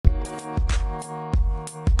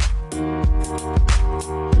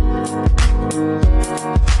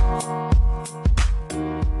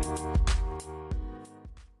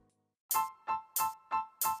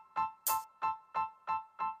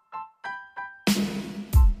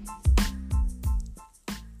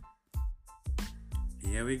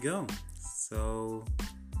Here we go. So,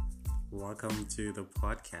 welcome to the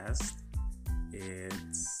podcast.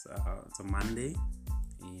 It's a Monday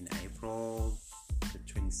in April the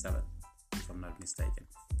 27th, if I'm not mistaken.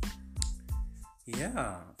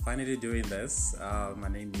 Yeah, finally doing this. My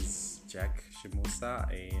name is Jack Shimusa,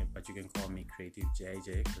 but you can call me Creative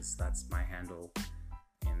JJ because that's my handle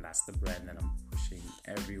and that's the brand that I'm pushing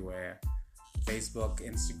everywhere. Facebook,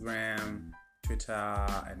 Instagram,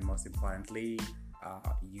 Twitter, and most importantly,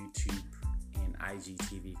 YouTube and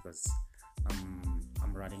IGTV because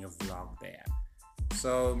I'm running a vlog there.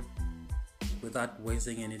 So, without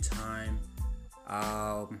wasting any time,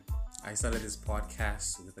 I started this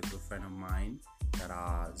podcast with a good friend of mine that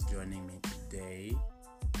is joining me today,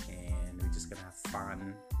 and we're just gonna have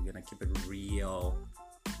fun. We're gonna keep it real.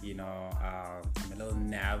 I'm a little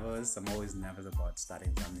nervous. I'm always nervous about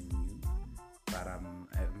starting something new, but I'm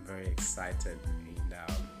very excited, and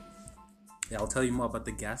I'll tell you more about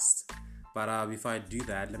the guest. But before I do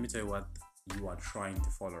that, let me tell you what you are trying to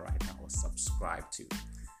follow right now or subscribe to.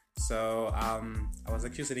 So I was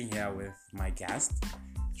actually sitting here with my guest,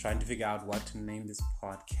 trying to figure out what to name this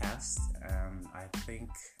podcast. I think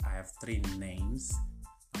I have 3 names.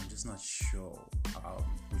 I'm just not sure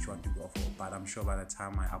which one to go for, but I'm sure by the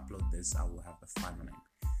time I upload this, I will have a final name.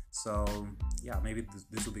 So yeah, maybe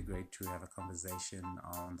this will be great to have a conversation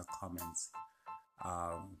on the comments.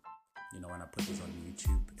 When I put this on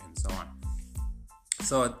YouTube and so on.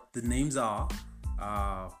 So the names are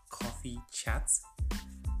Coffee Chats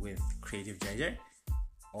with Creative JJ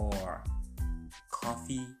or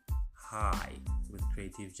Coffee High with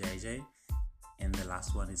Creative JJ, and the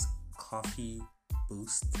last one is Coffee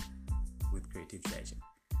Boost with Creative JJ.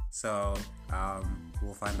 So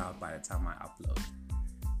we'll find out by the time I upload.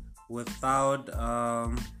 Without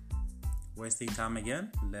wasting time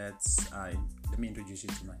again, let me introduce you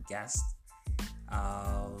to my guest.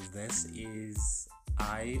 This is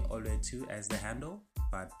Oloetu as the handle,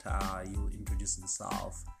 but he'll introduce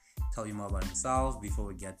himself, tell you more about himself before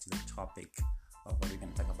we get to the topic of what we're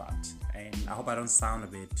going to talk about. And I hope I don't sound a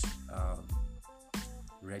bit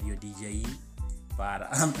radio DJ, but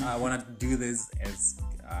I want to do this as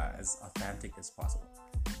authentic as possible.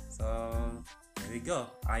 So there we go.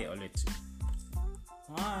 Oloetu.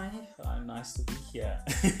 Hi, nice to be here.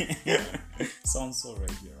 Sounds so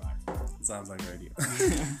radio, right? Sounds like radio.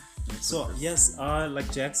 So yes,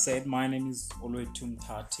 like Jack said, my name is Oloetu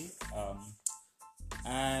Mtati,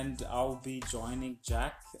 and I'll be joining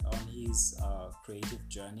Jack on his creative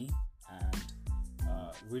journey, and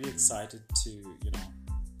really excited to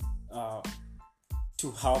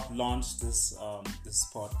help launch this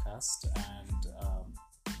podcast, and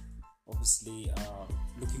obviously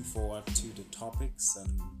looking forward to the topics,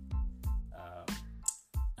 and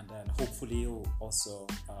then hopefully you'll also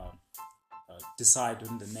decide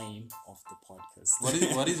on the name of the podcast.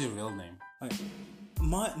 What is your real name?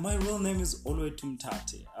 My real name is Oloetu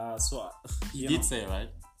Mtati. You did say it,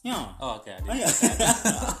 right? Yeah. Oh, okay. I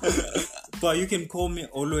didn't But you can call me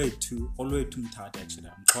Oloetu Mtati. Actually,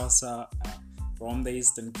 I'm Xhosa, from the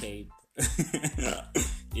Eastern Cape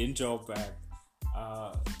in Joburg.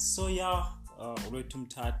 Oloetu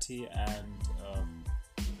Mtati, and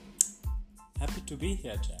happy to be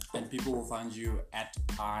here, Jack. And people will find you at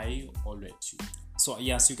Oloetu. So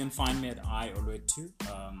yes, you can find me at Oloetu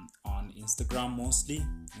on Instagram mostly.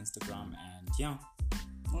 Instagram, and yeah.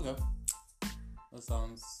 Okay. That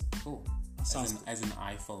sounds cool. As an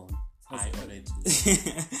iPhone. Oloetu. This,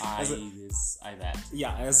 that.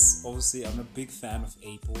 Yeah, as obviously I'm a big fan of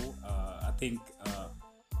Apple. I think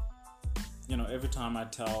every time I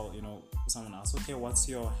tell someone else, okay, what's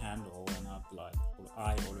your handle, and I'll be like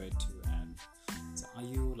Oloetu, and so are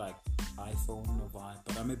you like iPhone or Vibe?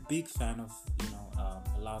 But I'm a big fan of I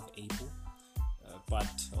love Apple,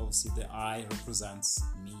 but obviously the I represents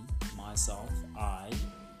me, myself. I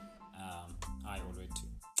Oloetu.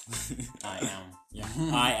 I am. Yeah,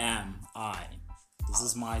 I. This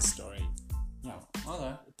is my story. Yeah.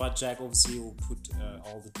 Okay. But Jack obviously will put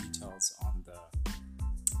all the details on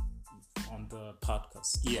the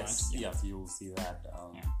podcast. Yes, right? yes, you will see that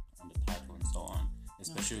on the title and so on.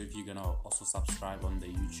 Especially if you're gonna also subscribe on the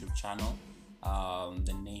YouTube channel.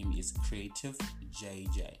 The name is Creative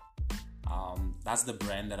JJ. That's the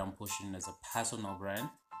brand that I'm pushing as a personal brand.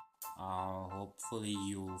 Hopefully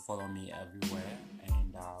you follow me everywhere,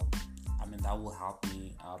 and that will help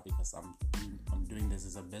me because I'm doing this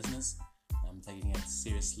as a business. I'm taking it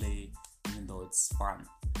seriously, even though it's fun.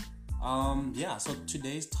 So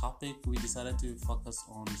today's topic, we decided to focus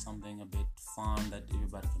on something a bit fun that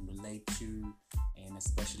everybody can relate to, and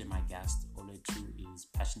especially my guest Oloetu is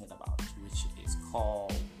passionate about, which is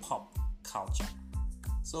called pop culture.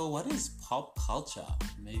 So, what is pop culture?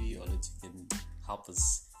 Maybe Olet can help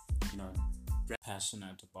us, you know.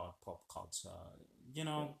 Passionate about pop culture,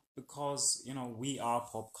 because we are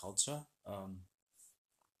pop culture.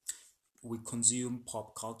 We consume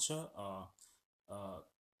pop culture. Uh,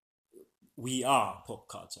 we are pop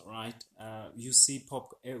culture, right? You see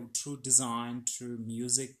pop through design, through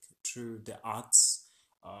music, through the arts,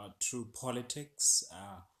 through politics.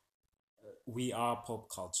 We are pop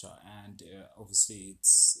culture, and obviously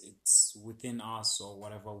it's within us or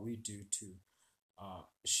whatever we do to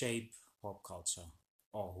shape pop culture,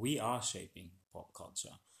 or we are shaping pop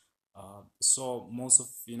culture. So most of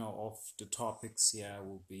of the topics here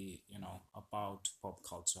will be about pop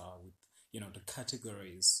culture with the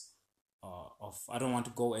categories of. I don't want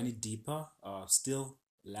to go any deeper. Still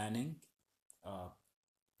learning, uh,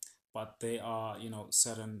 but they are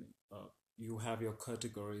certain. You have your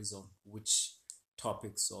categories of which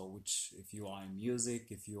topics, or which, if you are in music,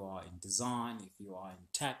 if you are in design, if you are in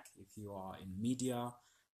tech, if you are in media,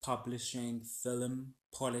 publishing, film,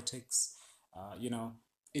 politics. You know,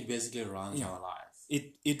 It basically runs yeah, our life,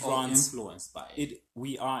 it or runs influenced by it. it.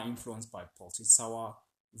 We are influenced by politics. It's our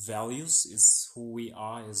values, is who we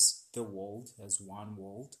are as the world, as one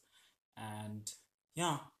world. And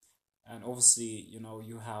yeah, and obviously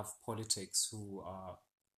you have politics, who are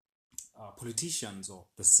politicians, or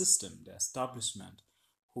the system, the establishment,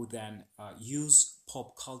 who then use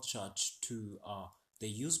pop culture to they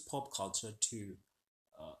use pop culture to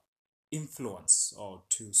uh, influence, or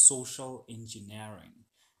to social engineering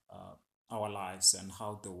uh, our lives, and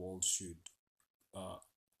how the world should uh,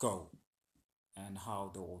 go, and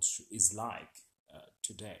how the world is like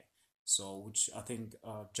today. So, which I think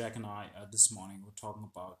Jack and I this morning were talking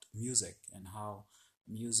about music, and how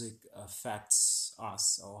music affects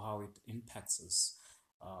us, or how it impacts us.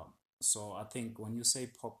 So, I think when you say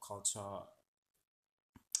pop culture,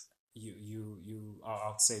 I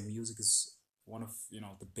would say music is one of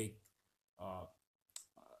the big uh,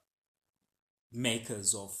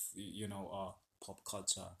 makers of pop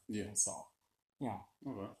culture. Yeah. So, yeah.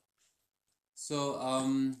 Okay.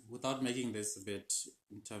 So, without making this a bit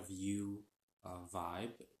interview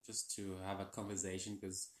vibe, just to have a conversation,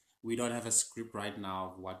 because we don't have a script right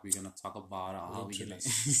now of what we're gonna talk about, or how we're gonna Literally.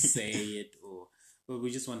 say it, or but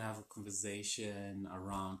we just want to have a conversation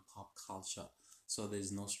around pop culture. So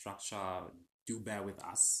there's no structure. Do bear with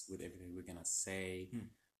us with everything we're gonna say.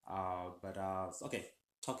 Okay,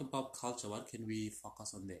 talking pop culture, what can we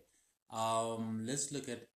focus on there? Let's look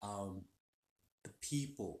at the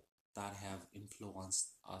people that have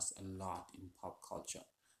influenced us a lot in pop culture.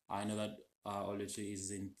 I know that Oluchi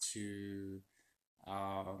is into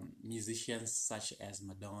musicians such as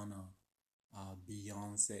Madonna,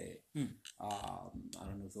 Beyonce. I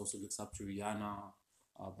don't know if he also looks up to Rihanna,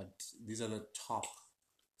 but these are the top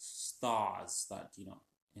stars that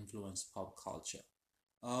influence pop culture.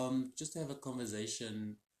 Just to have a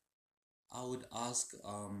conversation, I would ask,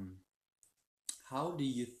 how do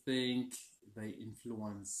you think they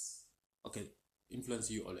okay,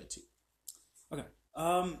 influence you, Olechi? Okay.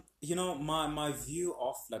 My view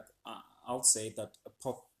of, like, I'll say that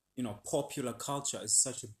popular culture is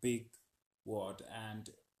such a big word, and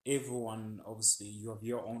everyone, obviously, you have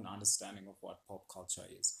your own understanding of what pop culture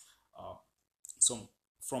is. Uh, so,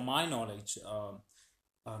 from my knowledge,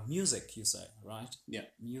 music, you say, right? Yeah,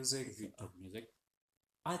 Music. if you talk music.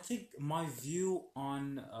 I think my view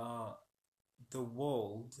on the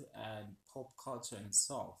world and pop culture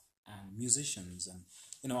itself, and musicians,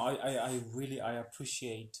 and I really, I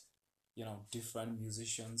appreciate different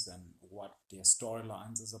musicians and what their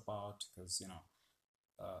storylines is about, because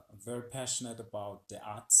I'm very passionate about the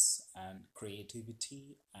arts and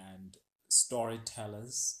creativity and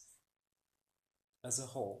storytellers as a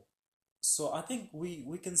whole. So I think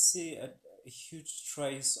we can see a huge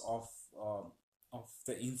trace of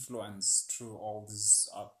the influence through all these,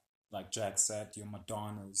 like Jack said, your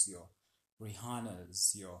Madonnas, your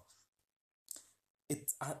Rihannas, your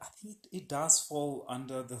I think it does fall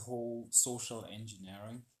under the whole social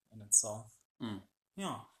engineering in itself. Mm.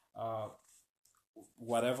 Yeah. Uh,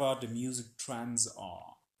 Whatever the music trends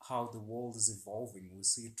are, how the world is evolving, we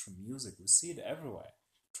see it through music, we see it everywhere,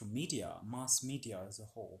 through media, mass media as a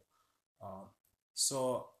whole. Uh,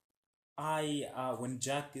 so when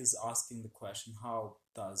Jack is asking the question, how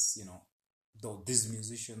does though these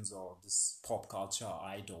musicians, or this pop culture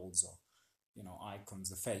idols, or icons,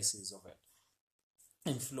 the faces of it,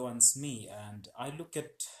 influence me, and I look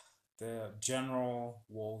at the general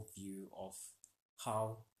worldview of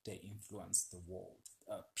how they influence the world,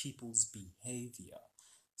 people's behavior.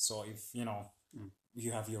 So if Mm.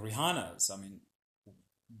 you have your Rihanna's, I mean,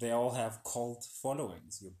 they all have cult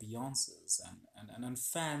followings, your Beyonces, and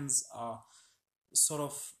fans are sort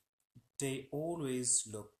of, they always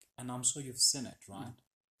look, and I'm sure you've seen it, right?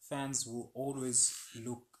 Fans will always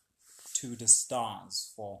look to the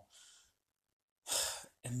stars for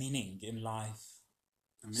a meaning in life.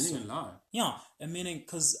 A meaning in life. Yeah, a meaning,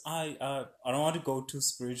 because I don't want to go too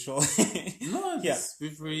spiritual. No, Yeah. just be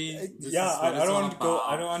free. This Yeah, is what I it's don't all want to go.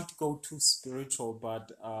 I about. don't want to go too spiritual,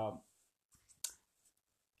 but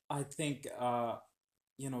I think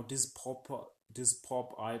these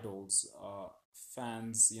pop idols,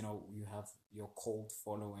 fans. You have your cult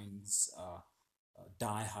followings,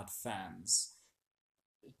 diehard fans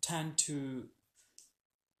tend to,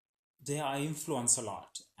 they are influenced a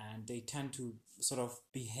lot, and they tend to sort of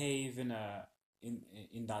behave in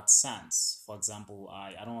that sense. For example,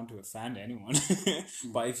 I don't want to offend anyone,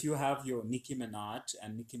 but if you have your Nicki Minaj,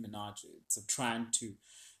 and Nicki Minaj, it's a trend to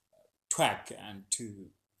track and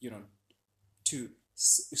to to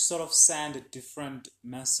sort of send a different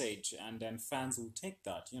message, and then fans will take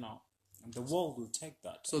that, and the world will take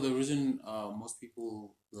that. So the reason most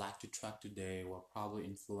people like to track today were probably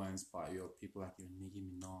influenced by your people like your Nicki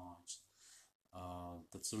Minaj.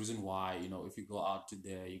 That's the reason why, if you go out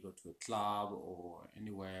today, you go to a club or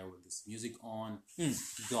anywhere with this music on,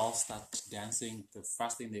 girls start dancing. The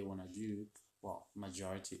first thing they want to do, well,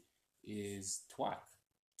 majority, is twerk.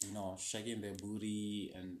 Shaking their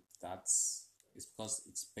booty, and it's because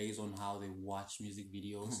it's based on how they watch music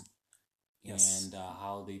videos. Yes. And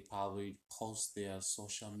how they probably post their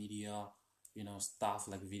social media, stuff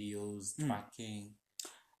like videos, tracking.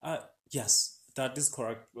 Yes, that is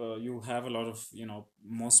correct. You have a lot of,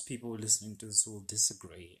 most people listening to this will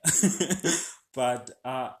disagree. But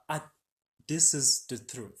this is the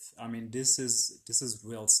truth. I mean, this is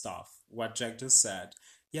real stuff. What Jack just said.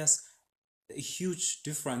 Yes, a huge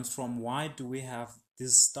difference from why do we have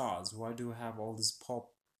these stars? Why do we have all these pop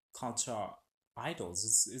culture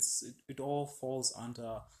idols? It all falls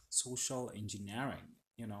under social engineering.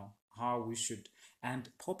 How we should, and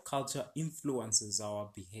pop culture influences our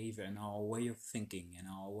behavior and our way of thinking and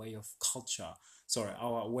our way of culture. Sorry,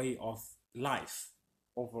 our way of life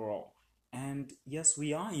overall. And yes,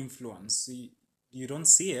 we are influenced. You don't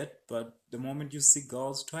see it, but the moment you see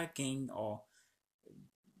girls twerking, or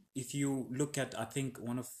if you look at, I think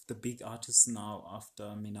one of the big artists now after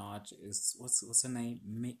Minaj is, what's her name?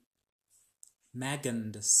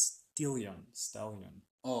 Megan the Stallion.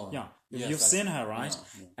 Oh, Yeah, yes, you've seen her, right?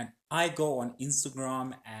 yeah. And I go on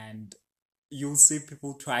Instagram, and you'll see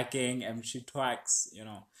people twerking, and she twerks.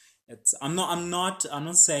 I'm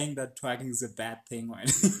not saying that twerking is a bad thing or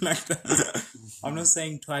anything like that. I'm not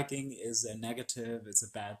saying twerking is a negative, it's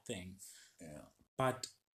a bad thing. Yeah. But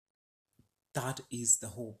that is the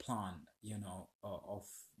whole plan, of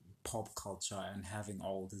pop culture and having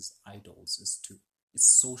all these idols, it's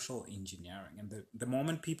social engineering. And the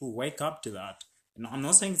moment people wake up to that, I'm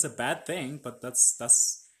not saying it's a bad thing, but that's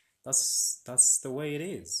the way it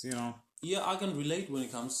is. Yeah, I can relate when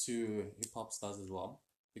it comes to hip hop stars as well.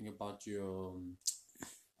 Think about your,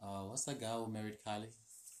 what's that guy who married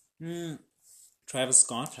Kylie? Travis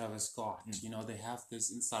Scott. Travis Scott. They have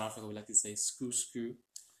this in South Africa. We like to say screw screw.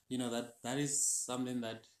 That is something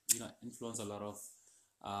that influence a lot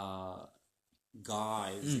of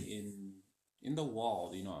guys in the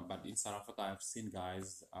world. But in South Africa, I've seen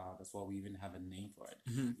guys. That's why we even have a name for it.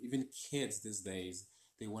 Even kids these days,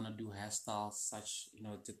 they want to do hairstyles such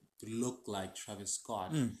to look like Travis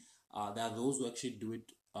Scott. There are those who actually do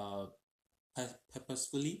it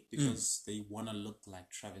purposefully because they want to look like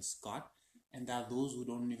Travis Scott, and there are those who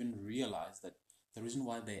don't even realize that the reason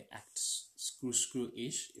why they act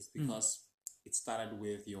screw-ish is because it started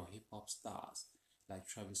with your hip hop stars like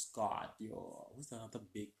Travis Scott. Who's another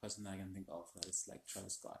big person I can think of that is like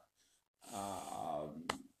Travis Scott?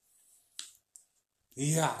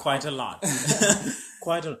 Yeah, quite a lot.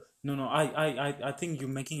 Quite a no. I think you're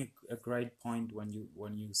making a great point when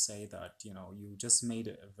you say that. You just made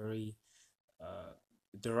a very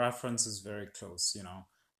the reference is very close.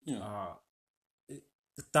 Yeah.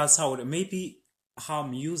 That's how it maybe how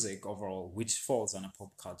music overall, which falls on a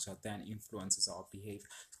pop culture, then influences our behavior.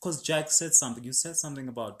 Because Jack said something. You said something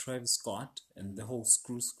about Travis Scott and the whole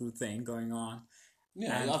screw thing going on.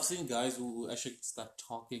 Yeah, And I've seen guys who actually start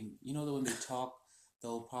talking. That when they talk,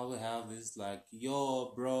 they'll probably have this like,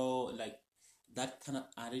 yo, bro, like that kind of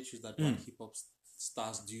attitude that what hip hop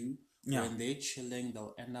stars do. Yeah. When they're chilling,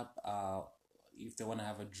 they'll end up, if they want to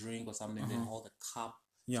have a drink or something, they hold a cup,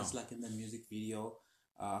 just like in the music video.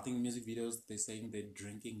 I think music videos, they're saying they're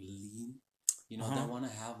drinking lean. They want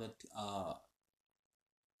to have that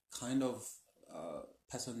kind of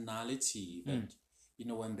personality that,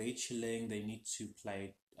 when they chilling, they need to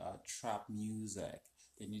play trap music.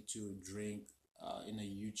 They need to drink in a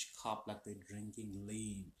huge cup like they're drinking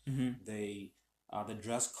lean. They the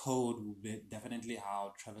dress code will be definitely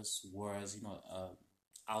how Travis wears.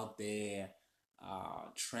 Out there,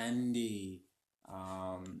 trendy.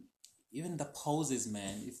 Um, Even the poses,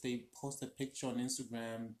 man. If they post a picture on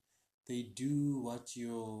Instagram, they do what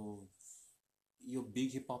your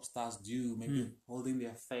big hip hop stars do, maybe holding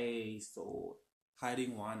their face or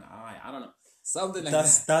hiding one eye. I don't know, something like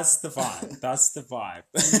that. That's the vibe. That's the vibe.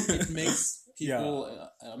 It makes Yeah. people.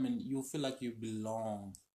 I mean, you feel like you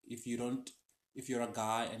belong. If you don't, if you're a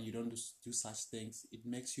guy and you don't do such things, it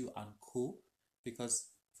makes you uncool because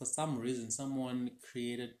for some reason someone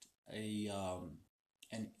created a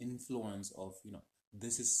an influence of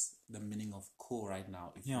this is the meaning of cool right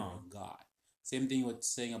now if Yeah. you're a guy. Same thing with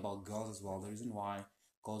saying about girls as well. The reason why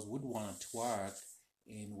girls would want to twerk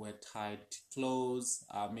and wear tight clothes.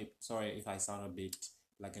 Sorry if I sound a bit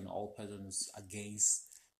like an old person who's against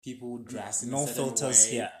people dressing No a certain filters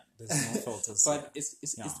way. here. There's no filters But here.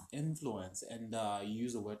 it's Yeah. influence, and you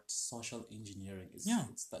use the word social engineering. Yeah.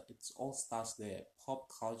 It's all starts there. Pop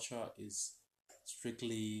culture is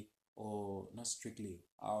strictly or not strictly.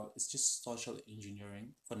 It's just social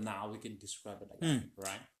engineering. For now, we can describe it like that,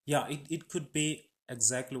 right? Yeah, it could be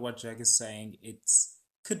exactly what Jack is saying. It's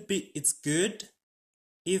good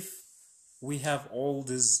if we have all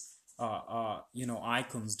these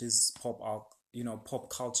icons, these pop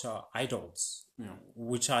culture idols, Yeah.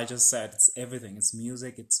 which I just said. It's everything. It's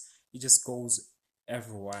music. It just goes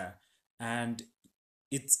everywhere, and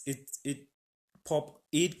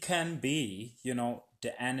it can be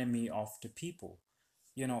the enemy of the people,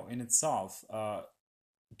 in itself.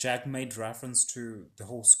 Jack made reference to the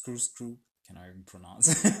whole screw screw. Can I even pronounce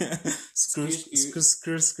screw Screw,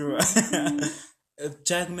 screw screw?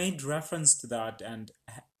 Jack made reference to that, and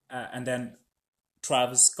then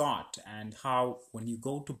Travis Scott, and how when you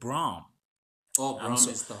go to Brown, Oh, Brown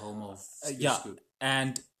so- is the home of yeah, Screw.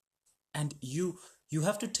 and you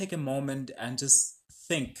have to take a moment and just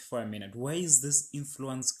think for a minute, where is this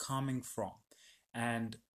influence coming from,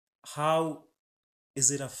 and how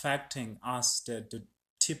is it affecting us, the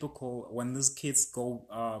typical, when these kids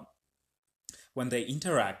go when they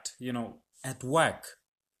interact at work,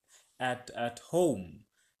 at home,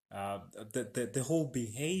 the whole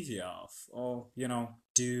behavior of,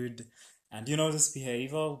 dude, and this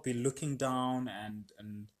behavior will be looking down, and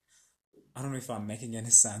I don't know if I'm making any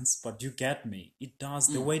sense, but you get me. It does.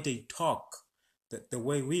 The way they talk, the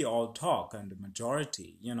way we all talk, and the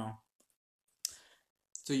majority,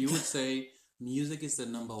 So you would say music is the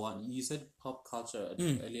number one. You said pop culture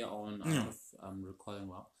earlier on. I don't know if I'm recalling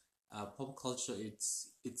well. Pop culture,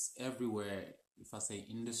 it's everywhere. If I say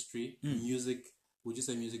industry, music, would you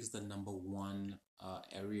say music is the number one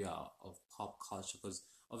area of pop culture? Because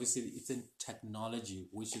obviously it's in technology,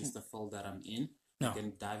 which is the field that I'm in. We No.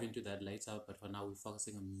 can dive into that later, but for now we're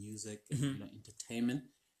focusing on music and entertainment.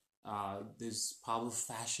 There's probably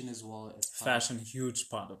fashion as well as part Fashion, huge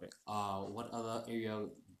part of it. what other area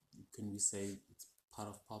can we say it's part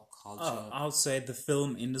of pop culture? I'll say the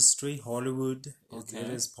film industry, Hollywood. It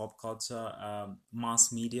Okay. is pop culture,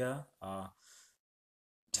 mass media,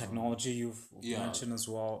 technology. You've Yeah. mentioned as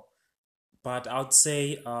well. But I'd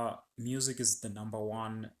say music is the number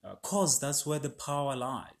one, cause that's where the power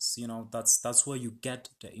lies. That's where you get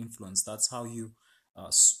the influence. That's how you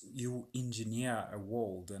you engineer a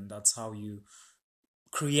world, and that's how you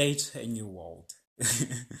create a new world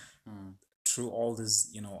through all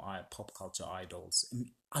these pop culture idols,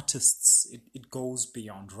 artists. It goes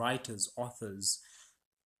beyond writers, authors.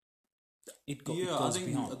 It Yeah, I goes think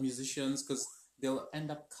beyond. musicians, because they'll end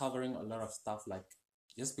up covering a lot of stuff, like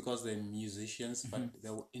just because they're musicians, but they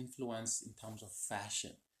will influence in terms of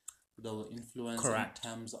fashion. They will influence Correct.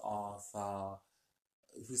 in terms of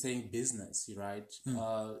if we're saying business, right?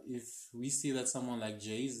 If we see that someone like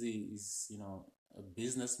Jay-Z is, a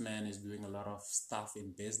businessman, is doing a lot of stuff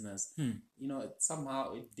in business,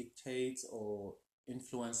 somehow it dictates or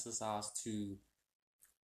influences us to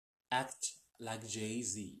act like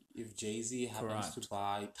Jay-Z. If Jay-Z happens to Correct.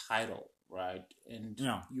 buy Tidal, right, and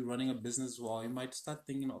Yeah. you're running a business, well, you might start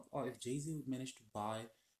thinking of, oh, if Jay-Z managed to buy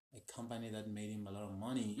a company that made him a lot of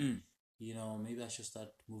money, maybe I should start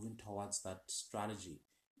moving towards that strategy.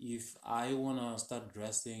 If I wanna start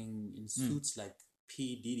dressing in suits like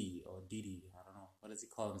P Diddy or Diddy, I don't know, what does he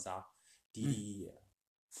call himself? Diddy,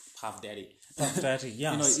 Puff Daddy. Puff Daddy,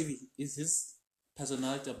 yes. Is his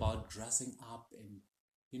personality about dressing up, and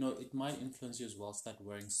it might influence you as well. Start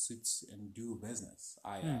wearing suits and do business.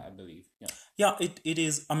 I believe. Yeah. Yeah, it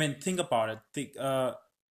is. I mean, think about it.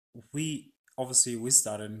 We obviously we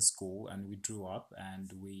started in school and we grew up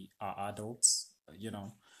and we are adults,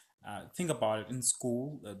 think about it. In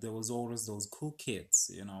school, there was always those cool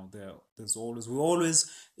kids, there's always, we always,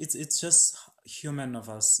 it's just human of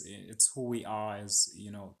us. It's who we are as,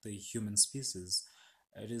 the human species.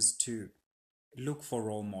 It is to look for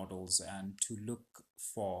role models and to look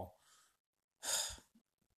for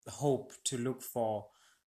hope, to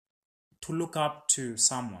look up to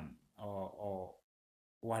someone, or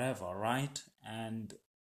whatever, right? And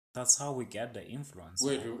that's how we get the influence.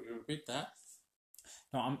 Wait, repeat that.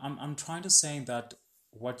 No, I'm trying to say that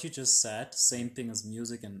what you just said, same thing as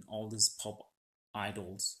music and all these pop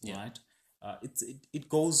idols, Yeah. right? It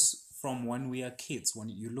goes from when we are kids, when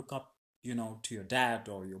you look up, to your dad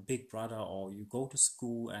or your big brother, or you go to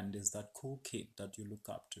school and there's that cool kid that you look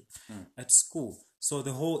up to at school. So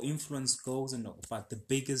the whole influence goes, but the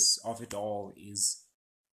biggest of it all is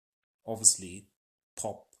obviously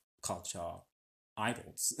pop culture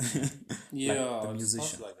idols, Yeah, like the it's musician.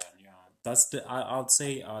 stuff like that. Yeah. That's the I would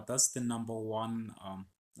say that's the number one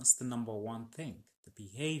thing, the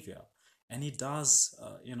behavior. And it does,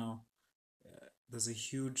 there's a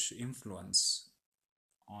huge influence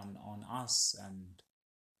on us and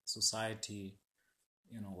society,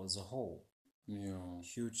 as a whole. Yeah.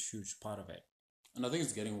 Huge part of it. And I think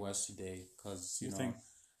it's getting worse today because, You think?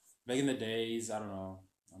 back in the days, I don't know,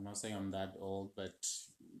 I'm not saying I'm that old, but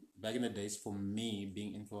back in the days, for me,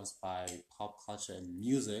 being influenced by pop culture and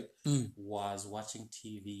music was watching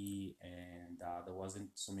TV, and there wasn't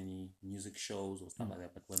so many music shows or stuff like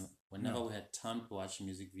that. But whenever we had time to watch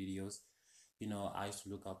music videos, I used to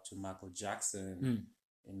look up to Michael Jackson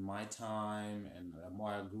in my time, and the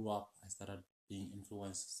more I grew up, I started being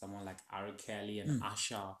influenced someone like R. Kelly and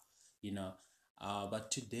Usher,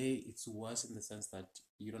 but today it's worse in the sense that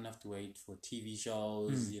you don't have to wait for TV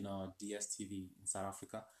shows, DSTV in South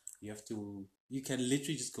Africa. You can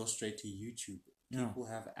literally just go straight to YouTube. Yeah. People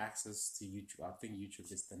have access to YouTube. I think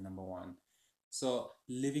YouTube is the number one. So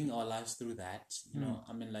living our lives through that,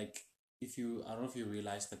 I mean, like, I don't know if you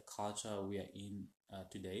realize the culture we are in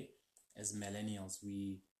today as millennials,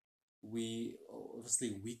 we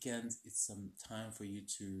obviously weekends, it's some time for you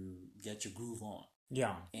to get your groove on.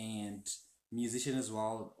 Yeah. And musicians as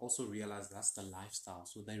well also realize that's the lifestyle.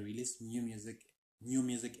 So they release new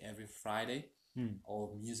music every Friday,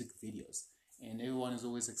 or music videos. And everyone is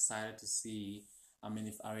always excited to see, I mean,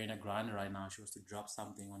 if Ariana Grande right now, she was to drop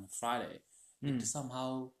something on a Friday, it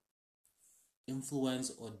somehow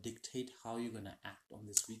influence or dictate how you're gonna act on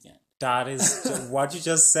this weekend. That is what you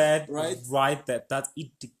just said, Right? Right, that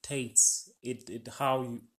it dictates it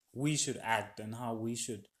how we should act and how we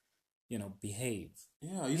should, behave.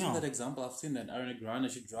 Yeah, using that example, I've seen that Ariana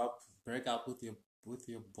Grande should break up with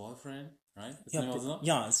your boyfriend, right? That's the name of the song?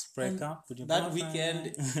 Yeah, it's break And up with your that boyfriend.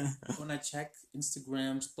 weekend, when I check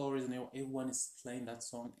Instagram stories and everyone is playing that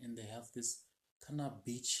song, and they have this kind of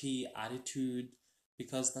beachy attitude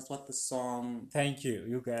because that's what the song. Thank you.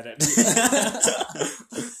 You get it.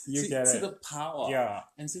 You see, get see it. the power. Yeah.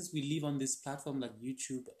 And since we live on this platform like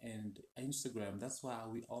YouTube and Instagram, that's why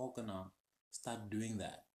we all gonna start doing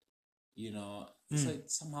that. So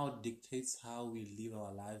it somehow dictates how we live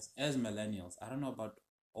our lives as millennials. I don't know about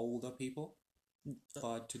older people,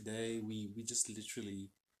 but today we just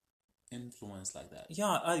literally influence like that.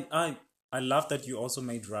 Yeah, I love that you also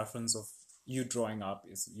made reference of you growing up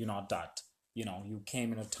is that you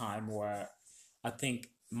came in a time where I think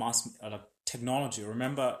like technology.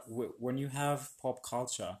 Remember when you have pop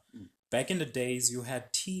culture, back in the days you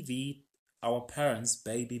had TV. Our parents,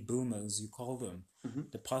 baby boomers, you call them,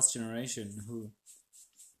 the past generation, who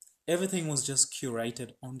everything was just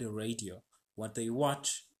curated on the radio. What they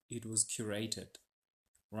watch, it was curated,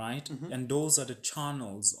 right? And those are the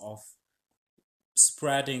channels of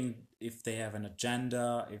spreading, if they have an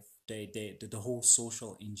agenda, if they the whole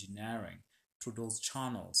social engineering through those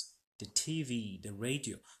channels, the TV, the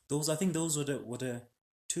radio. I think those were the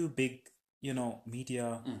two big,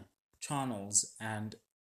 media channels, and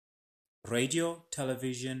radio,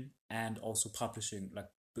 television, and also publishing,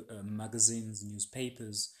 like magazines,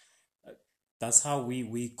 newspapers. That's how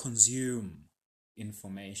we consume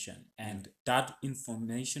information, and that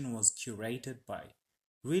information was curated by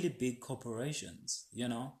really big corporations,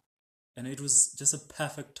 and it was just a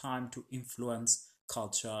perfect time to influence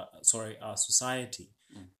society,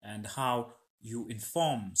 and how you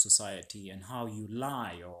inform society, and how you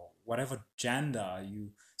lie, or whatever agenda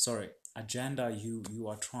you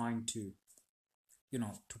are trying to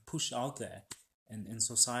to push out there in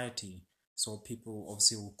society, so people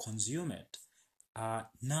obviously will consume it.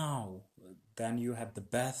 Now then you have the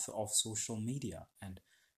birth of social media, and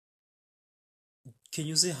can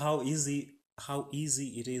you see how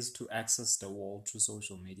easy it is to access the world through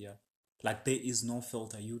social media. Like there is no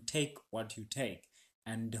filter. You take what you take,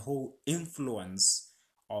 and the whole influence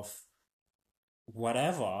of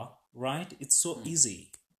whatever, right? It's so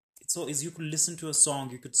easy. It's so easy. You could listen to a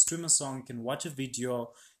song, you could stream a song, you can watch a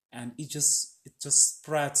video, and it just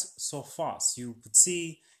spreads so fast. You could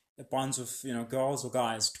see a bunch of girls or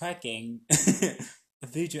guys tracking a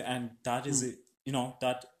video, and that is it.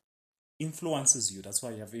 That influences you. That's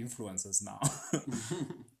why you have influencers now.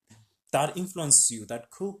 That influences you.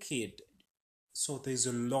 That cool kid. So there's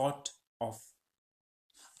a lot of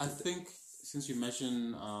I think since you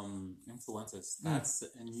mentioned influencers, that's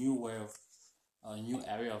a new way of a new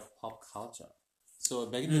area of pop culture. So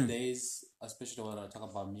back in the days, especially when I talk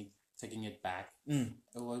about me taking it back, we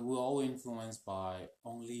were all influenced by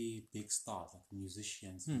only big stars like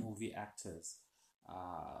musicians, movie actors,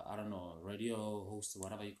 I don't know, radio hosts,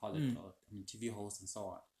 whatever you call it, or TV hosts and so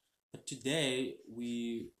on. But today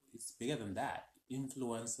it's bigger than that.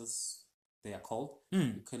 Influencers, they are called.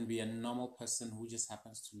 You can be a normal person who just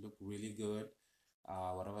happens to look really good.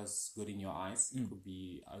 Whatever's good in your eyes. It could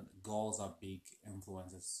be girls are big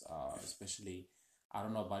influences, especially I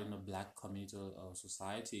don't know about black community or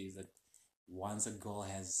societies that once a girl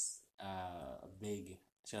has a big,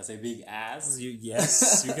 should I say big ass?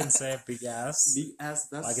 yes, you can say a big ass, Big ass,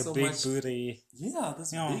 that's like a so big much. booty. Yeah,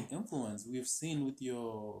 that's Yeah. big influence. We've seen with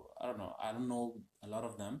your, I don't know a lot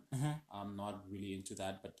of them. I'm not really into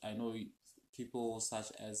that, but I know people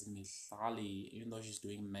such as Mithali, even though she's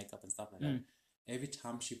doing makeup and stuff like that, every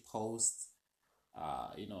time she posts,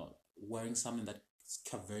 wearing something that's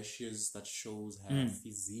curvaceous, that shows her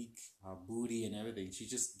physique, her booty and everything, she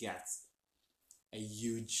just gets a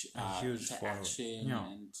huge huge following. interaction, Yeah.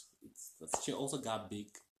 and she also got big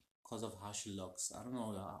because of how she looks. I don't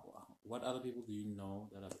know what other people do you know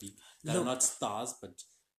that are big, that are not stars, but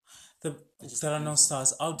There are no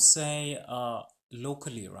stars. I would say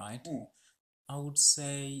locally, right? I would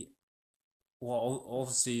say, well,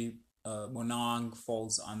 obviously, Monang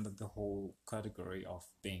falls under the whole category of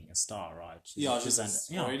being a star, right? She's a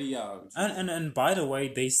presenter. already And by the way,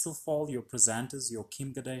 they still fall. Your presenters, your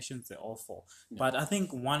Kim Kardashians, they all fall. But I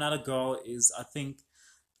think one other girl is, I think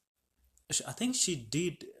she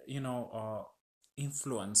did,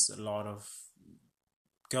 influence a lot of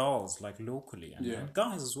girls, like locally, and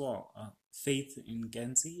guys as well. Faith in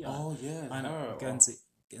Genzi. Oh yeah, and her.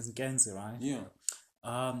 Genzi, right? Yeah.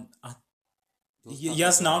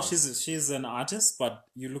 Yes, now she's an artist, but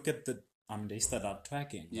you look at they started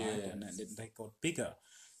tracking, right? Yeah. And then they got bigger.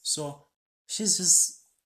 So she's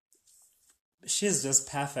just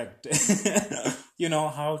perfect.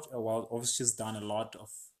 Obviously she's done a lot of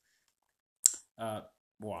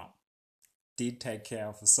did take care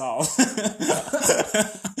of herself. I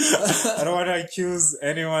don't want to accuse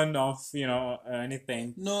anyone of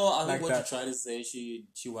anything. No, I think like what that. you're trying to say,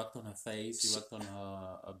 she worked on her face, she worked on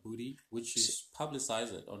her booty, which she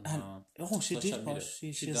publicized it on her she social did. media.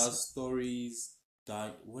 She She does stories.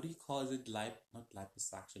 What do you call it? Not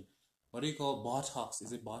liposuction. What do you call Botox?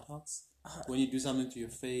 Is it Botox? When you do something to your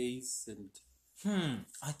face and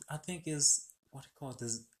I think is what do you call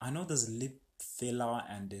this? I know there's lip filler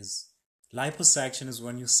and there's liposuction is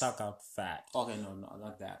when you suck out fat. okay, no,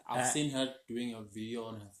 not that. I've seen her doing a video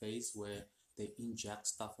on her face where they inject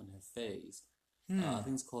stuff on her face. I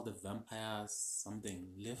think it's called the vampire something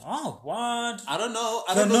lift. Oh, what? I don't know.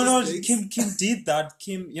 I don't know. No. these things. Kim did that.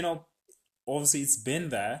 Kim, obviously it's been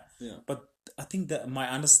there. Yeah. But I think that my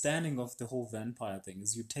understanding of the whole vampire thing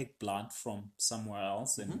is you take blood from somewhere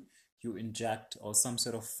else and you inject or some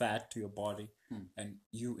sort of fat to your body and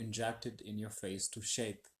you inject it in your face to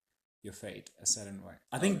shape your face a certain way.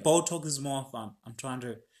 I think Botox is more of I'm trying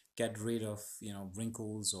to get rid of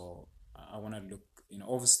wrinkles, or I want to look.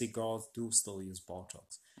 Obviously girls do still use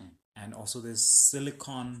Botox, and also there's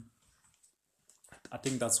silicone. I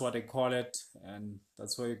think that's what they call it, and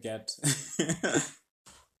that's where you get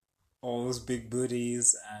all those big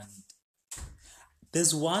booties. And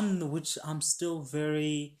there's one which I'm still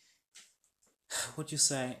very, what you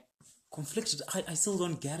say, conflicted. I still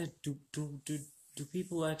don't get it. Do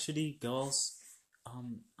people actually, girls?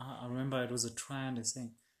 I remember it was a trend. I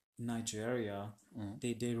think in Nigeria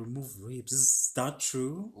they remove ribs. Is that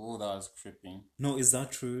true? Oh, that was creepy. No, is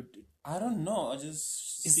that true? I don't know. I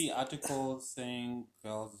just see articles saying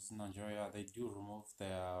girls in Nigeria, they do remove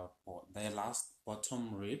their last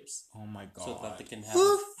bottom ribs Oh my so god! that they can have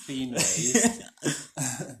a thin waist.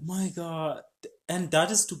 My god! And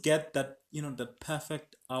that is to get that the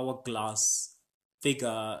perfect hourglass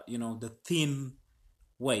figure. The thin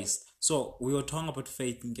waist. So we were talking about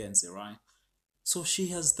Faith Ngenzi, right? So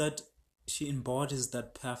she embodies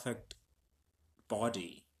that perfect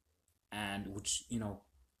body, and which,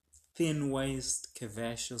 thin waist,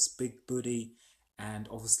 curvaceous, big booty, and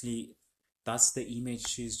obviously that's the image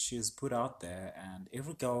she's put out there, and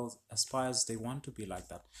every girl aspires, they want to be like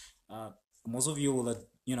that. Most of you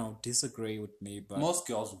will, disagree with me, but Most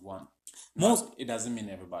girls want. most It doesn't mean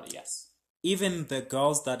everybody. Yes. even the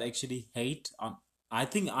girls that actually hate, I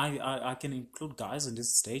think I can include guys in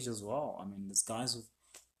this stage as well. I mean, there's guys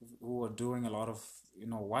who are doing a lot of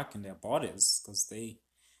work in their bodies because they,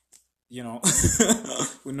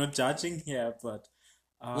 we're not judging here, but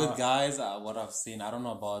With guys, what I've seen, I don't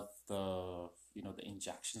know about the the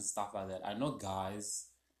injection stuff like that. I know guys,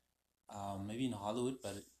 maybe in Hollywood,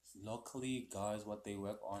 but locally, guys, what they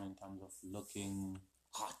work on in terms of looking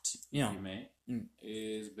hot, if Yeah. you may,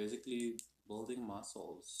 is basically building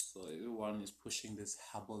muscles. So everyone is pushing this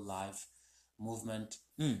Herbalife movement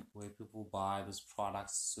where people buy these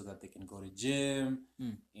products so that they can go to gym,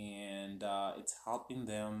 and it's helping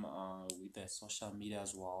them with their social media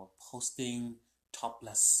as well, posting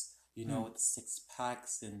topless, with six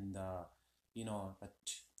packs and that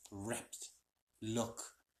ripped look.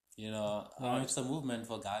 Right. It's a movement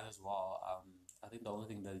for guys as well. I think the only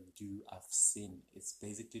thing that I've seen is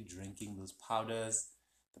basically drinking those powders,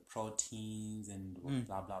 the proteins, and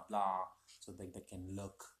blah blah blah, so that they can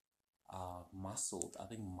look muscled. I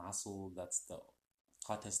think muscle, that's the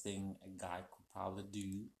hottest thing a guy could probably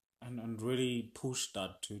do. and really push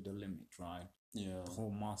that to the limit, right? Yeah. The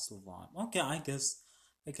whole muscle vibe. Okay, I guess,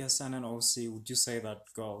 and then obviously, would you say that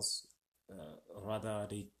girls, rather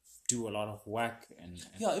they do a lot of work and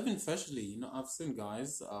Yeah, even freshly, I've seen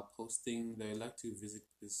guys posting they like to visit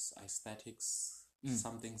this aesthetics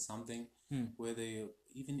something something where they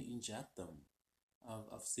even inject them.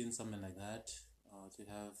 I've seen something like that to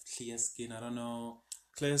have clear skin. I don't know,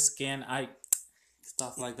 clear skin?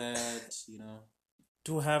 stuff like that.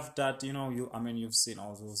 To have that, I mean, you've seen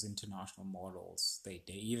all those international models. They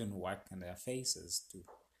even work on their faces to,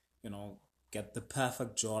 get the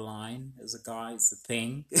perfect jawline. As a guy, it's a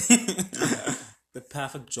thing. The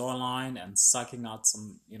perfect jawline and sucking out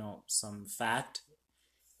some fat.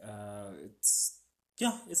 It's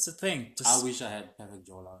Yeah, it's a thing. I wish I had perfect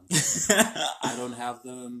jawline. I don't have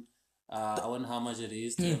them. I wonder how much it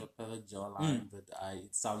is to have a perfect jawline, but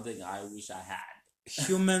it's something I wish I had.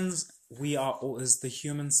 Humans, we are always the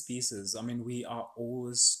human species. I mean, we are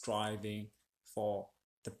always striving for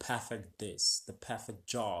the perfect this, the perfect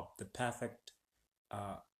job, the perfect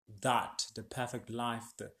the perfect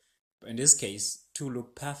life. In this case, to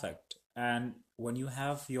look perfect. And when you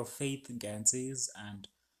have your faith in Ganses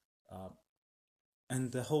uh,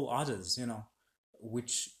 and the whole others,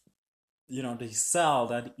 which they sell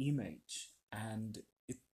that image, and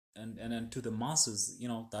it and then to the masses,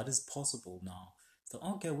 that is possible now. So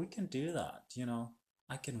okay, we can do that.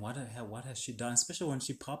 I can. What has she done? Especially when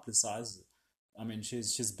she publicizes it. I mean,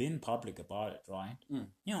 she's been public about it, right?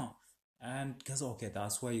 And because okay,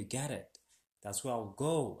 that's where you get it. That's where I'll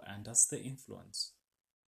go, and that's the influence,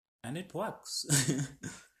 and it works.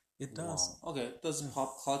 It does. Wow. Okay, that's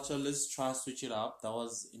pop culture. Let's try to switch it up. That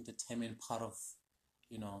was entertainment part of,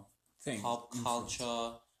 you know, Thing. pop Influence.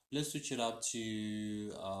 culture. Let's switch it up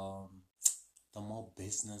to the more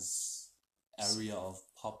business area of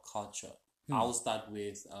pop culture. I'll start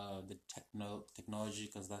with the technology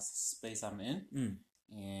because that's the space I'm in.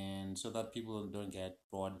 And so that people don't get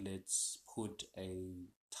bored, let's put a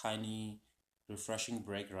tiny refreshing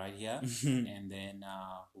break right here, and then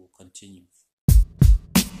we'll continue.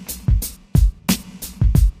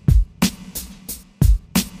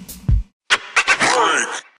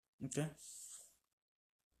 Okay.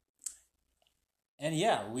 And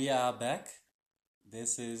yeah, we are back.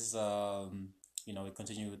 This is, we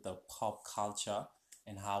continue with the pop culture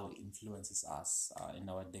and how it influences us in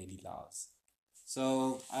our daily lives.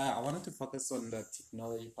 So I wanted to focus on the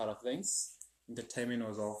technology part of things. Entertainment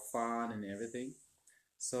was all fun and everything.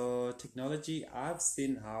 So technology, I've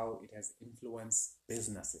seen how it has influenced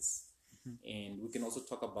businesses. And we can also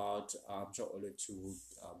talk about, I'm sure Ole too will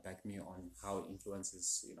back me on how it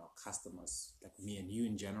influences, customers like me and you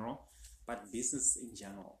in general, but business in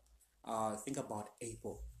general. Think about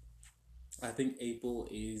Apple. I think Apple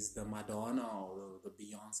is the Madonna or the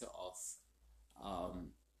Beyonce of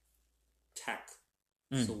tech.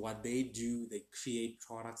 So what they do, they create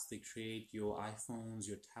products, they create your iPhones,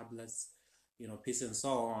 your tablets, PC and so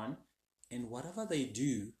on. And whatever they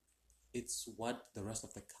do, it's what the rest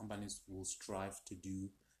of the companies will strive to do,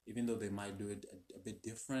 even though they might do it a bit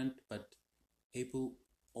different. But Apple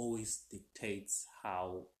always dictates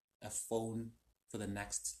how a phone for the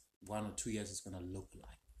next 1 or 2 years is going to look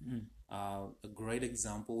like. A great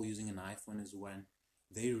example using an iPhone is when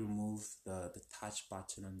they removed the touch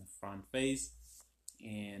button on the front face,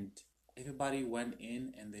 and everybody went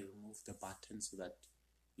in and they removed the button so that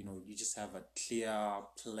you just have a clear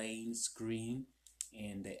plain screen,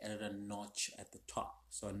 and they added a notch at the top.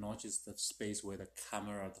 So a notch is the space where the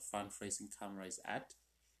camera, the front facing camera, is at.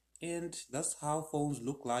 And that's how phones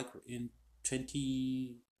look like in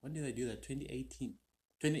 20, when did I do that? 2018.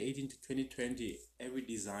 2018 to 2020, every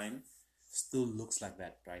design still looks like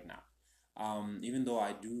that right now. Even though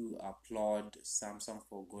I do applaud Samsung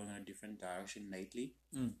for going in a different direction lately,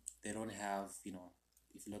 they don't have,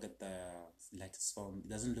 if you look at the latest phone, it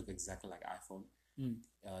doesn't look exactly like iPhone.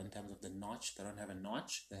 In terms of the notch, they don't have a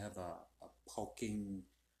notch. They have a poking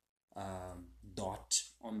dot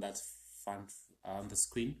on that front on the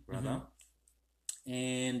screen rather,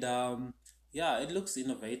 and yeah, it looks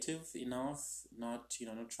innovative enough. Not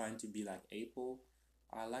trying to be like Apple.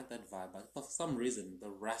 I like that vibe, but for some reason, the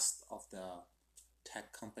rest of the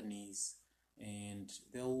tech companies and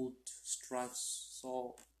they would strive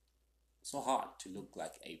so hard to look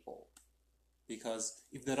like Apple, because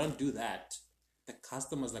if they don't do that, the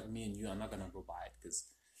customers like me and you are not gonna go buy it because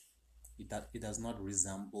it does not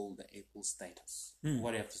resemble the Apple status.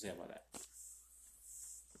 What do you have to say about that?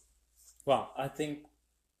 Well, I think,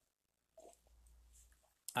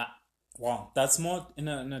 wow, that's more in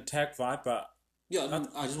a tech vibe, but Yeah,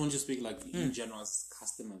 I just want you to speak like in general as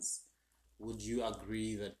customers. Would you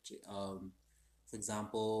agree that, for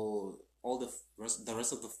example, all the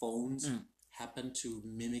rest of the phones happen to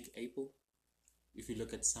mimic Apple? If you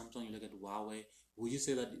look at Samsung, you look at Huawei, would you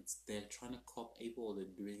say that they're trying to copy Apple or they're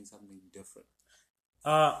doing something different?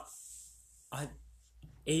 uh, I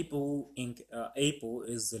Apple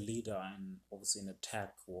is the leader in obviously in the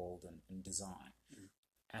tech world and in design,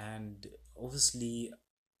 and obviously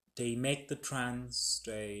they make the trends.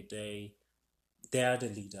 They are the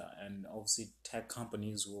leader, and obviously tech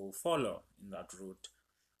companies will follow in that route.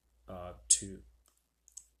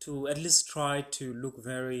 To at least try to look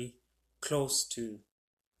very close to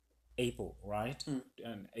Apple, right?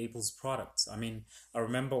 And Apple's products. I mean, I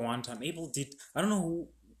remember one time Apple did. I don't know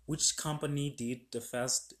which company did the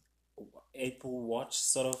first Apple Watch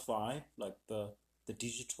sort of vibe, like the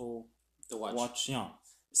digital The watch. watch, yeah,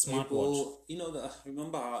 smartwatch. Apple,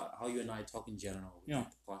 remember how you and I talk in general with Yeah.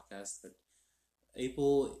 the podcast, that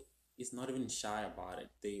Apple is not even shy about it.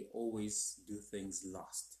 They always do things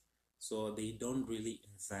last. So they don't really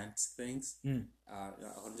invent things.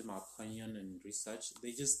 According to my opinion and research,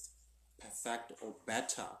 they just perfect or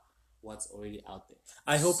better what's already out there.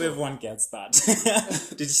 I hope So- everyone gets that.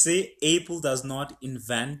 Did you say Apple does not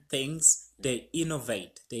invent things? They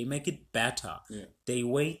innovate. They make it better. Yeah. They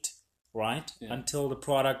wait, right, Yeah. until the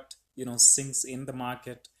product, sinks in the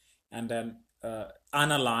market, and then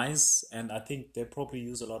analyze. And I think they probably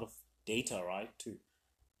use a lot of data, right,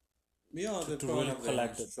 Yeah, they to probably really have their own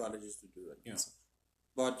collect it. strategies to do it. Yeah.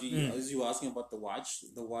 But as you were asking about the watch,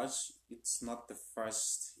 it's not the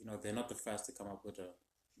first, they're not the first to come up with a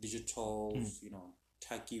digital,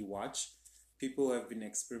 techie watch. People have been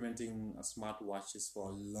experimenting smart watches for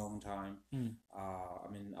a long time. I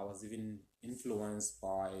mean, I was even influenced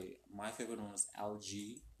by, my favorite one was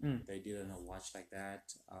LG. They did a watch like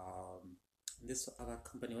that. This other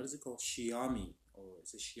company, what is it called? Xiaomi, or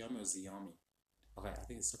is it Xiaomi or Xiaomi? Okay, I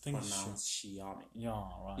think it's think pronounced Xiaomi. Yeah,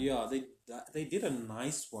 right. Yeah, they did a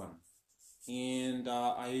nice one, and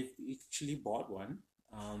I actually bought one.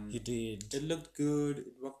 You did. It looked good.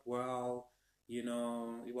 It worked well.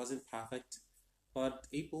 It wasn't perfect, but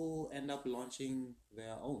Apple end up launching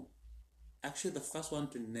their own. Actually, the first one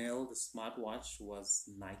to nail the smartwatch was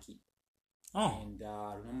Nike. Oh, And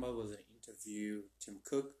I remember it was an interview, Tim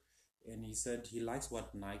Cook, and he said he likes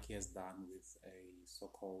what Nike has done with a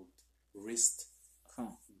so-called wrist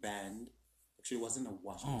oh. band. Actually, it wasn't a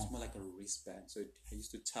watch. It was more like a wristband. So it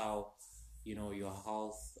used to tell, your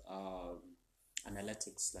health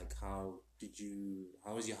analytics, like how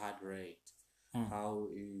was your heart rate? How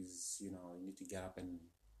is, you need to get up and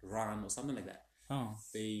run or something like that. Oh.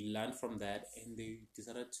 They learned from that and they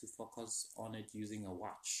decided to focus on it using a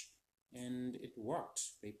watch. And it worked.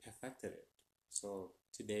 They perfected it. So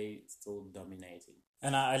today it's still dominating.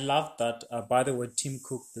 And I love that. By the way, Tim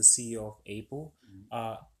Cook, the CEO of Apple,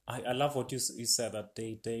 I love what you said, that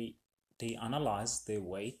they analyze, they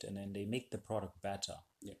wait, and then they make the product better.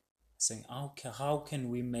 Yeah. Saying, how can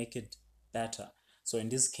we make it better? So in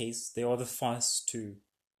this case, they are the first to,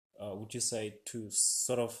 would you say, to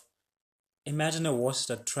sort of imagine a watch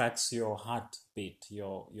that tracks your heartbeat,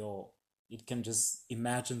 it can just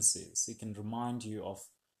emergencies. It can remind you of,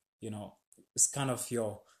 it's kind of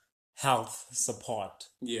your health support,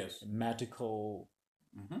 Yes. medical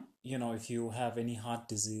You know, if you have any heart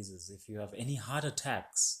diseases, if you have any heart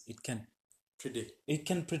attacks, Predict. it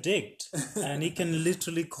can predict, and it can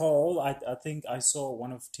literally call. I think I saw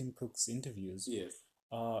one of Tim Cook's interviews. Yes.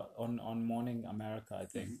 On Morning America, I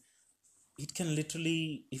think. It can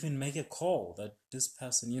literally even make a call that this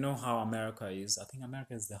person, you know how America is. I think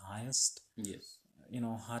America is the highest, Yes.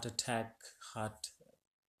 heart attack, heart,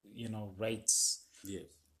 rates. Yes.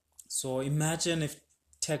 So imagine if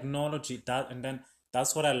technology and then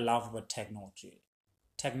that's what I love about technology.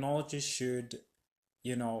 Technology should,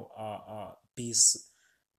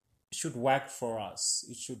 should work for us.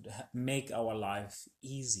 It should make our life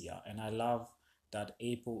easier. And I love that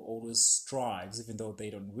Apple always strives, even though they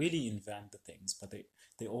don't really invent the things, but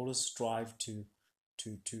they always strive to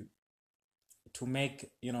to to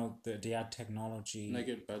make their technology, Make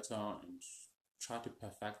it better and try to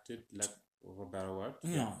perfect it, like for a better word.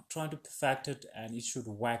 trying to perfect it, and it should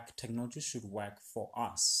work. Technology should work for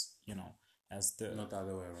us, as Not the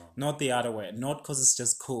other way around. not the other way. Not because it's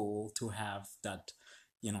just cool to have that,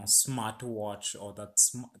 smartwatch or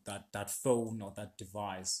that phone or that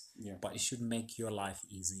device. Yeah. But it should make your life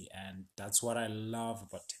easy, and that's what I love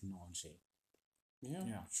about technology. Yeah.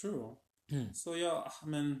 Yeah. True. So yeah, I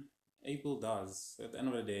mean, Apple does. At the end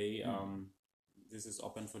of the day, this is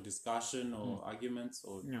open for discussion or arguments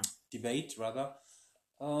or Yeah. debate rather.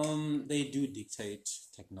 They do dictate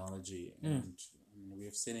technology, and we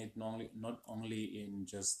have seen it not only in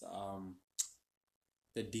just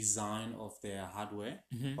the design of their hardware,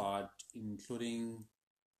 but including,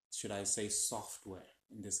 should I say, software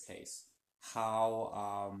in this case.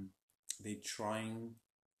 How they're trying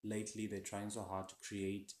so hard to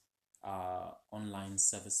create online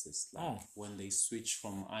services. Like when they switched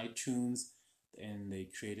from iTunes and they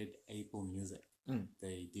created Apple Music.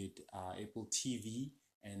 They did Apple TV,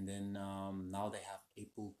 and then now they have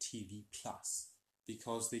Apple TV Plus,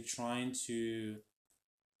 because they're trying to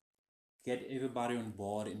get everybody on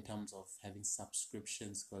board in terms of having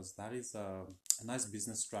subscriptions, because that is a nice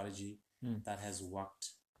business strategy that has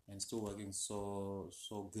worked and still working so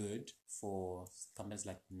good for companies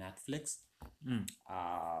like Netflix,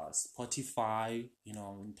 Spotify,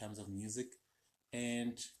 in terms of music.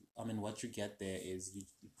 And I mean, what you get there is you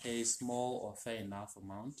pay a small or fair enough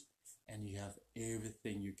amount, and you have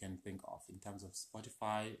everything you can think of in terms of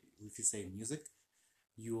Spotify. If you say music,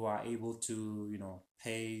 you are able to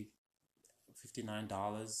pay $59,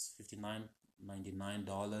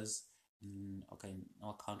 $59.99. Okay,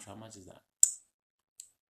 I'll count how much is that.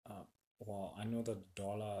 Well, I know that the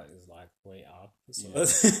dollar is like way up. So Yeah,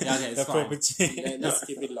 okay, it's fine. probably Let's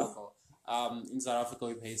keep it local. In South Africa,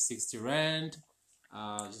 we pay 60 Rand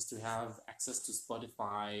just to have access to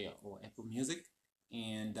Spotify or Apple Music.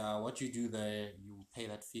 And what you do there, you pay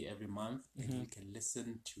that fee every month, and you can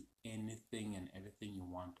listen to anything and everything you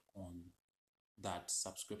want on that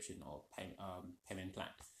subscription or payment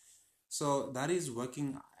plan. So that is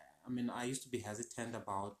working. I mean, I used to be hesitant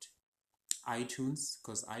about iTunes,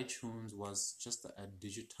 because iTunes was just a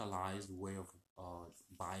digitalized way of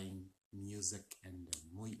buying music and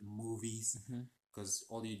movies, because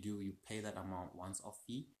all you do, you pay that amount once off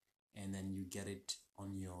fee, and then you get it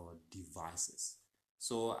on your devices.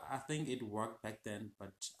 So I think it worked back then,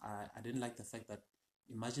 but I didn't like the fact that,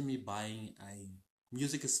 imagine me buying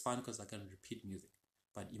music is fun because I can repeat music,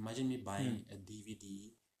 but imagine me buying a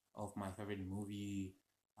DVD of my favorite movie.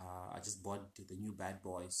 I just bought the new Bad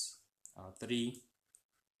Boys 3.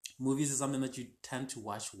 Movies is something that you tend to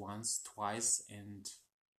watch once, twice, and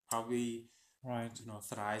probably right.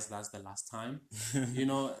 Thrice. That's the last time.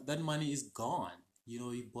 That money is gone.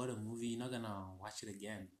 You bought a movie, you're not gonna watch it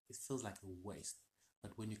again. It feels like a waste.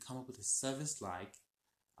 But when you come up with a service like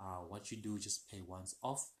what you do, just pay once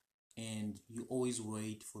off, and you always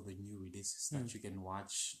wait for the new releases that you can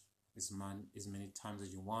watch as many times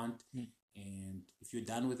as you want. And if you're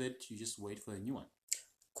done with it, you just wait for the new one.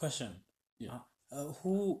 Question. Yeah.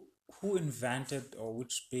 Who invented, or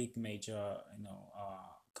which big major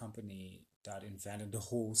company that invented the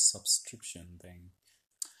whole subscription thing?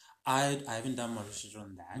 I haven't done my research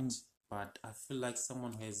on that, but I feel like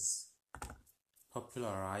someone who has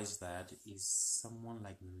popularized that is someone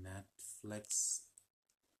like Netflix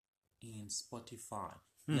and Spotify.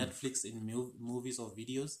 Netflix in movies or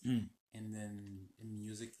videos, and then in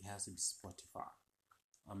music it has to be Spotify.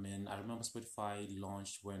 I mean, I remember Spotify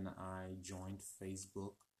launched when I joined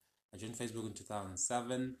Facebook. I joined Facebook in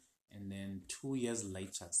 2007, and then 2 years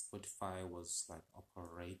later, Spotify was like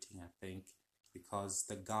operating, I think, because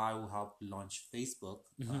the guy who helped launch Facebook,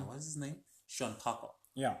 what's his name? Sean Tucker.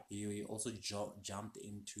 Yeah. He also jumped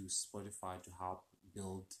into Spotify to help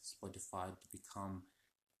build Spotify to become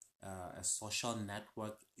a social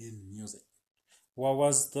network in music. What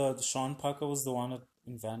was the Sean Parker was the one that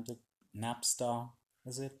invented Napster,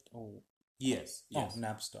 is it? Oh, Yes, oh, yes,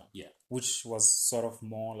 Napster, yeah. which was sort of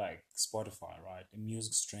more like Spotify, right?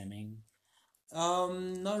 Music streaming.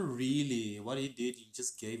 Not really. What he did, he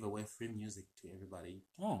just gave away free music to everybody.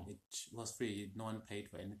 Oh, It was free. No one paid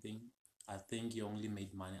for anything. I think he only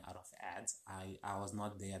made money out of ads. I was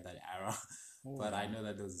not there at that era, oh, but I know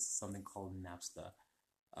that there was something called Napster.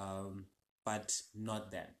 Um, but not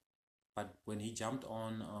then. But when he jumped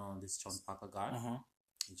on this John Parker guy, uh-huh.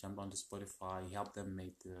 he jumped onto Spotify. He helped them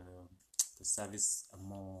make the service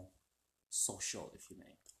more social, if you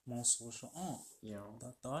may. More social. Oh, You know,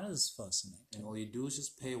 that is and fascinating. all you do is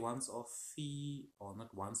just pay once off fee, or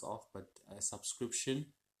not once off, but a subscription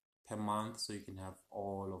per month, so you can have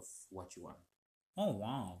all of what you want. Oh,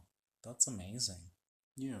 wow. That's amazing.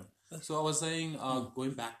 Yeah. So I was saying,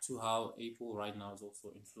 going back to how Apple right now is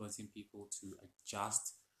also influencing people to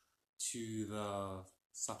adjust to the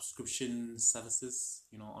subscription services,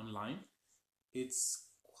 online. It's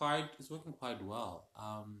working quite well.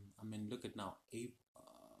 I mean, look at now,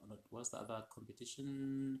 what's the other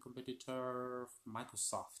competitor?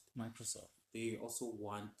 Microsoft. Microsoft. They also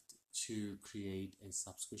want to create a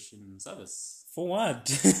subscription service For what?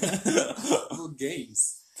 for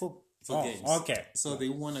games. For For games. okay. So they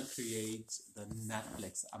want to create the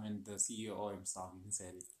Netflix. I mean, the CEO himself even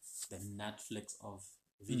said it. The Netflix of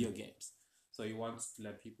video games. So he wants to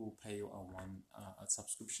let people pay a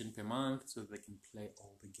subscription per month so they can play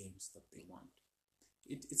all the games that they want.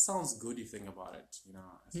 It sounds good if you think about it,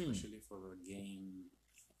 especially for the game,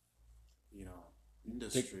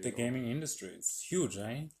 industry. The gaming industry. It's huge,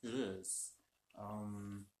 eh? It is.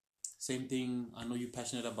 Same thing. I know you're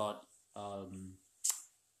passionate about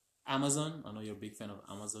Amazon. I know you're a big fan of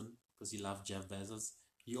Amazon because you love Jeff Bezos.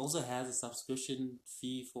 He also has a subscription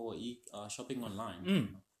fee for shopping online.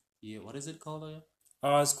 Yeah, what is it called again?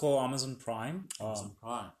 It's called Amazon Prime. Amazon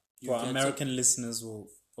Prime. You For get American listeners will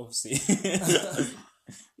obviously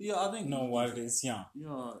yeah, I think know what it is. Yeah.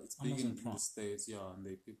 yeah, it's big Amazon in Prime. the States. Yeah, and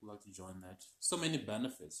people like to join that. So many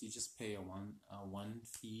benefits. You just pay a one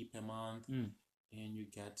fee per month, and you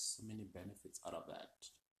get so many benefits out of that.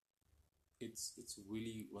 It's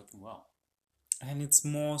really working well. And it's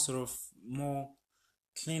more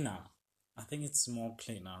cleaner. I think it's more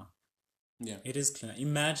cleaner. Yeah. It is cleaner.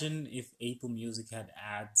 Imagine if Apple Music had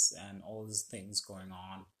ads and all these things going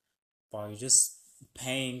on, but you're just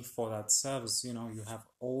paying for that service. You have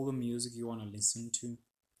all the music you want to listen to,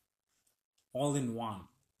 all in one.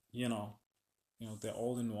 They're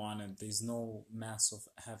all in one, and there's no mess of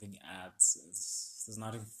having ads. There's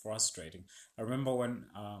nothing frustrating. I remember when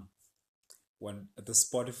the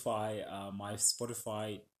Spotify, my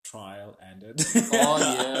Spotify trial ended. Oh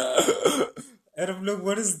yeah. And I'm like,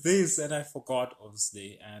 what is this? And I forgot,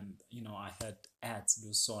 obviously. And, I had ads. It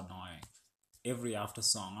was so annoying. Every after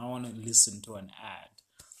song, I want to listen to an ad.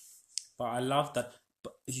 But I love that.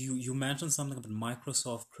 But you mentioned something about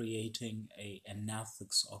Microsoft creating a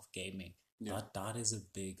Netflix of gaming. Yeah. That is a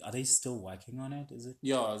big. Are they still working on it? Is it?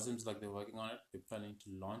 Yeah, it seems like they're working on it. They're planning to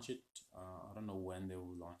launch it. I don't know when they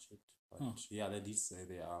will launch it, but yeah, they did say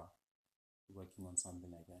they are working on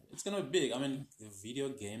something like that. It's gonna be big. I mean, the video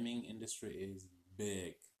gaming industry is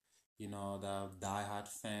big. The diehard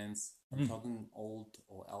fans. I'm talking old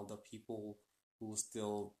or elder people who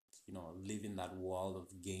still, live in that world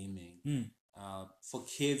of gaming. For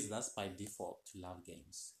kids, that's by default to love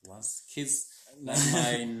games. Once kids, like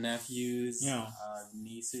my nephews,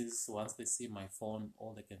 nieces, once they see my phone,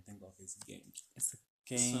 all they can think of is games. It's the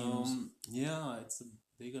games. So yeah,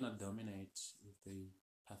 they're gonna dominate if they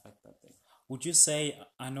perfect that thing. Would you say,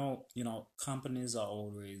 I know, companies are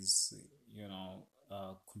always,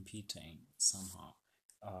 competing somehow.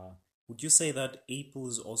 Would you say that Apple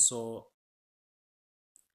is also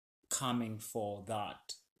coming for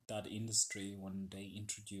that industry when they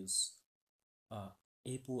introduce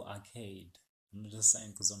Apple Arcade? I'm not just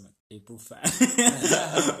saying because I'm an Apple fan.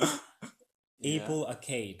 Apple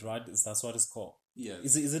Arcade, right? That's what it's called. Yeah.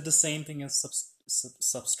 Is it the same thing as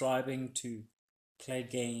subscribing to play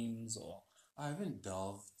games or? I haven't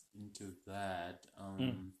delved into that.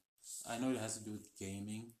 I know it has to do with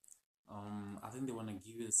gaming. I think they want to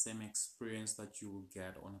give you the same experience that you will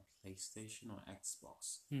get on a PlayStation or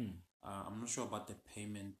Xbox. I'm not sure about the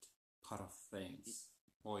payment part of things.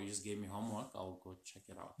 Or you just gave me homework. I'll go check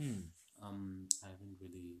it out. I haven't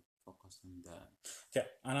really focused on that. Okay,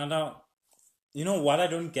 another. What I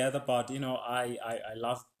don't get about I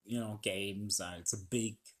love games. It's a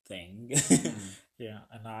big thing. Yeah,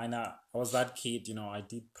 and I was that kid. I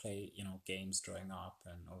did play games growing up,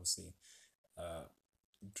 and obviously,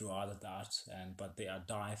 do other that, and but they are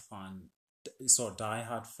die-hard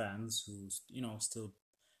fans who still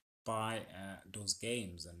buy those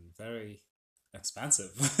games, and very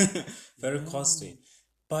expensive, very costly.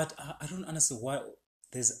 But I don't understand why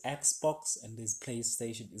there's Xbox and there's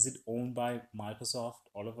PlayStation. Is it owned by Microsoft,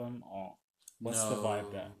 all of them, or what's the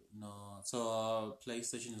vibe there? No. So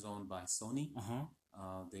PlayStation is owned by Sony.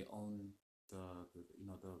 Uh-huh. They own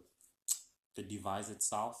the device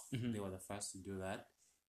itself. Mhm. They were the first to do that,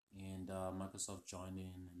 and Microsoft joined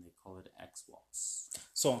in, and they call it Xbox.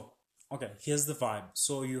 So, okay, here's the vibe.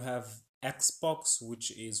 So you have Xbox,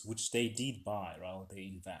 which they did buy, right? Or they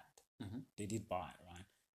invent. Mhm. They did buy, right?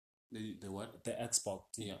 The what? The Xbox.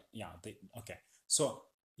 Yeah. Yeah. Okay. So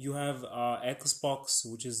you have Xbox,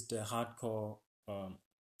 which is the hardcore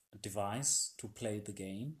device to play the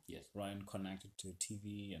game, Yes. right? And connected to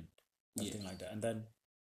TV and Yes. everything like that. And then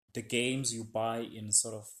the games you buy in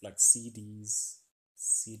sort of like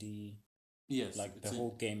CD, Yes. like it's the a-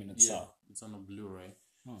 whole game in Yeah, itself. it's on a Blu-ray.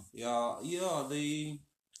 Hmm. Yeah.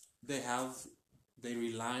 They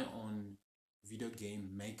rely on video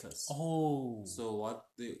game makers. Oh. So what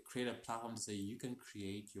they create a platform to say you can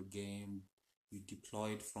create your game, you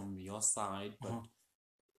deploy it from your side, but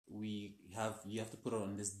Uh-huh. you have to put it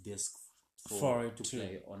on this disc For it to to-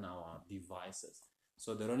 play on our devices.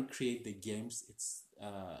 So they don't create the games; it's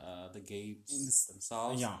the games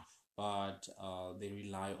themselves. Yeah. But they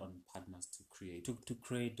rely on partners to create. To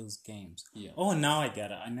create those games. Yeah. Oh, now I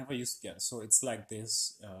get it. I never used to get it. So it's like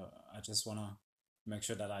this. I just want to make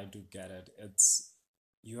sure that I do get it. It's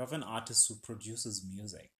you have an artist who produces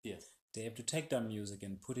music. Yes. They have to take that music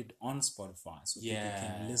and put it on Spotify so people Yeah.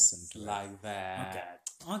 can listen to it. like that.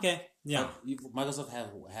 Okay. Yeah. But Microsoft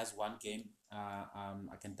has one game.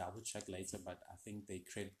 I can double check later, but I think they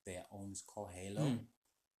create their own. It's called Halo. Hmm.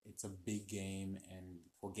 It's a big game, and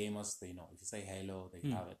for gamers, they know if you say Halo, they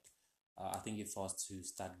have it. I think if I was to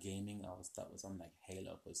start gaming, I would start with something like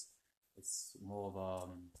Halo because it's more of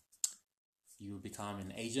you become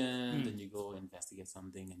an agent and you go investigate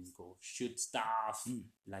something and you go shoot stuff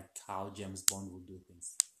like how James Bond will do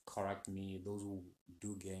things. Correct me, those who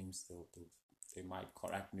do games, they might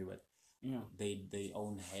correct me, but Yeah. they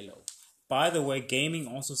own Halo. By the way, gaming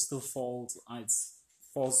also still falls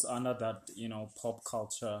under that pop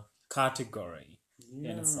culture category in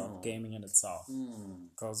itself, gaming in itself.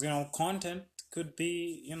 Because content could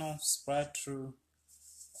be spread through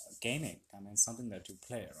gaming. I mean, something that you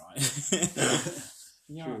play, right?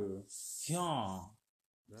 Yeah. True. Yeah.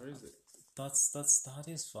 Where is it? That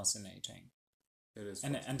is fascinating. It is.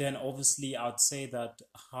 And then obviously I'd say that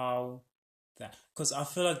because I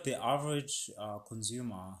feel like the average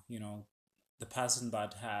consumer, the person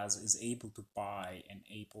that is able to buy an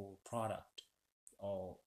Apple product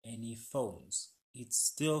or any phones, it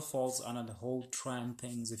still falls under the whole trend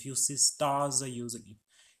things. If you see stars are using,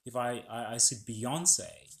 if I see Beyonce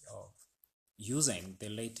using the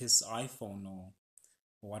latest iPhone or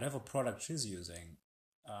whatever product she's using,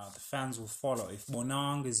 the fans will follow. If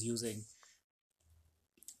Monang is using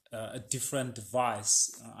a different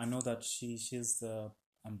device, I know that she's the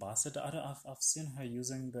ambassador. I've seen her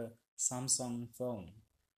using the Samsung phone.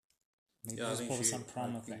 Maybe it's for some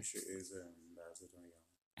promo thing. she is an ambassador.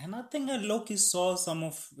 Yeah. And I think I low-key saw some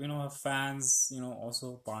of her fans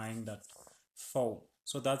also buying that phone.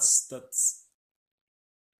 So that's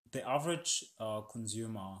the average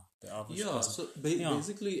consumer, the average Yeah. person. So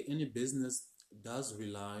basically, any business does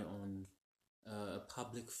rely on a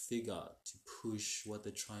public figure to push what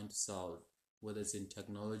they're trying to sell, whether it's in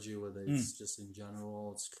technology, whether it's just in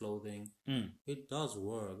general, it's clothing. It does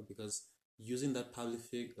work because using that public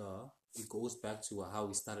figure, it goes back to how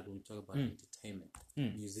we started when we talk about entertainment,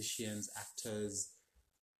 musicians, actors,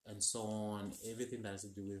 and so on. Everything that has to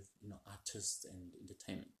do with artists and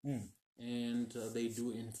entertainment, and they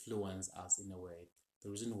do influence us in a way. The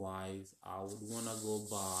reason why I would wanna go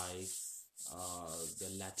buy the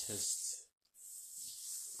latest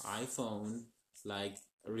iPhone, like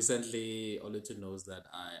recently, Oluto knows that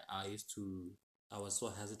I was so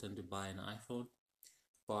hesitant to buy an iPhone,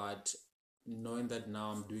 but knowing that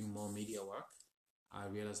now I'm doing more media work, I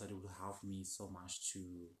realized that it would help me so much to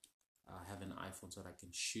have an iPhone so that I can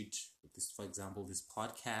shoot this, for example, this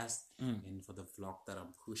podcast and for the vlog that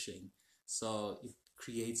I'm pushing. So it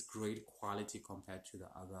creates great quality compared to the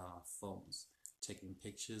other phones. Taking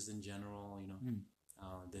pictures in general,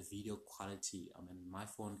 the video quality. I mean, my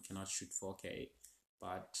phone cannot shoot 4K,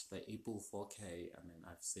 but the Apple 4K, I mean,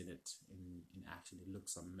 I've seen it in action. It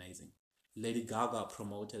looks amazing. Lady Gaga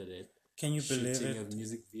promoted it. Can you believe shooting it? a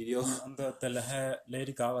music video. The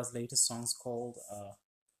Lady Gaga's latest song's called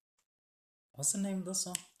what's the name of the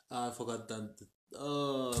song? I forgot that.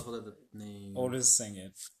 Oh, I forgot the name. Always sing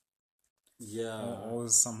it. Yeah.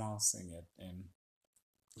 Always somehow sing it. And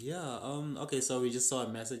Yeah. Okay. So we just saw a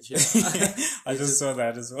message here. I just saw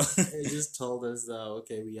that as well. It just told us that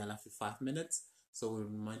okay, we are left with 5 minutes, so we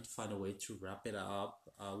might find a way to wrap it up.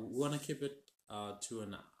 We want to keep it to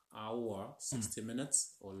an hour, 60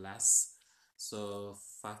 minutes or less. So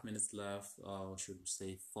 5 minutes left, or should we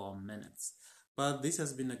say 4 minutes? But this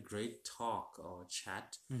has been a great talk or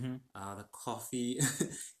chat. The coffee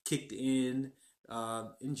kicked in.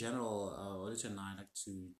 In general, Oliver and I like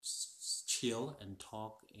to chill and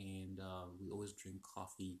talk, and we always drink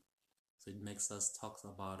coffee. So it makes us talk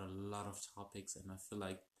about a lot of topics, and I feel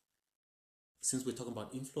like since we're talking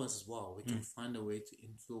about influence as well, we can find a way to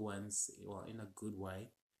influence, well, in a good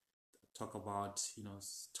way. Talk about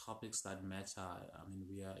topics that matter. I mean,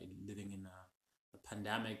 we are living in a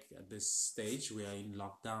pandemic at this stage. We are in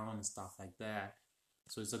lockdown and stuff like that.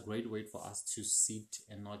 So it's a great way for us to sit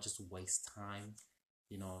and not just waste time,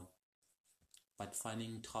 but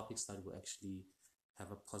finding topics that will actually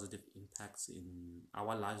have a positive impact in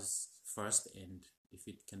our lives first. And if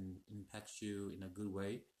it can impact you in a good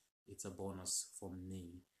way, it's a bonus for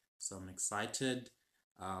me. So I'm excited.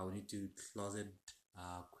 We need to close it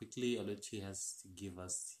quickly. Oluchi has to give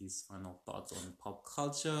us his final thoughts on pop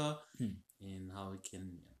culture and how we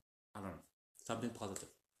can, I don't know, something positive.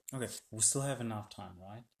 Okay, we still have enough time,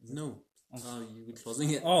 right? No. You were closing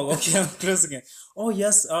it. Oh, okay, I'm closing it. Oh,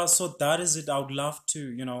 yes. So that is it. I would love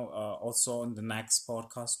to, also in the next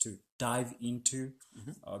podcast to dive into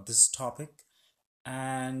this topic.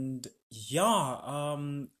 And yeah,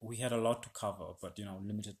 we had a lot to cover, but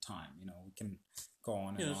limited time. We can go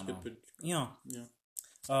on and on. Yeah.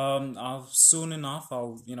 Soon enough,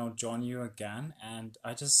 I'll join you again, and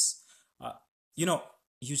I just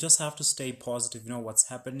you just have to stay positive. What's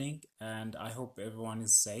happening, and I hope everyone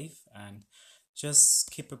is safe, and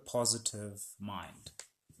just keep a positive mind.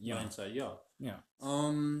 Mindset, yeah. Yeah.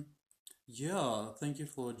 Yeah, thank you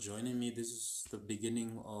for joining me. This is the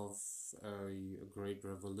beginning of a great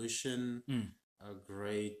revolution, a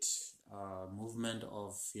great movement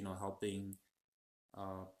of helping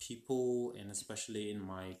people, and especially in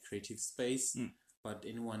my creative space, but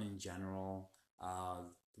anyone in general.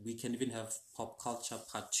 We can even have pop culture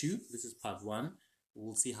part 2. This is part 1.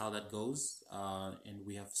 We'll see how that goes. And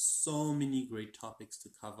we have so many great topics to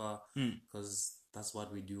cover because that's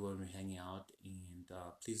what we do when we're hanging out. And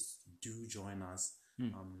please do join us.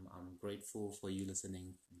 I'm grateful for you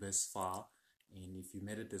listening this far. And if you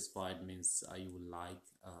made it this far, it means you will like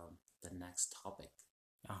the next topic.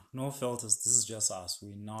 No filters. This is just us.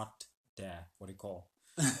 We're not there. What do you call?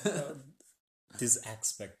 These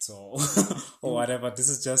aspects or whatever. This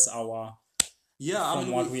is just our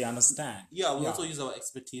what we understand. Yeah, we also use our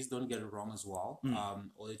expertise. Don't get it wrong as well.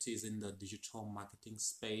 Olete is in the digital marketing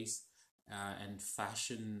space and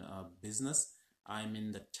fashion business. I'm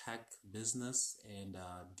in the tech business and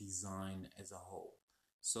design as a whole.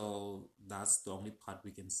 So that's the only part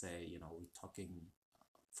we can say. We're talking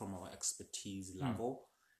from our expertise level.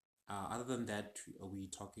 Other than that, we're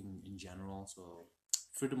talking in general. So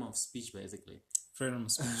freedom of speech, basically. Freedom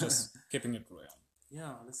of speech, just keeping it real.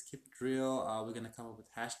 Yeah, let's keep it real. We're gonna come up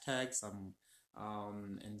with hashtags,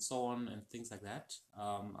 and so on and things like that.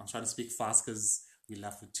 I'm trying to speak fast because we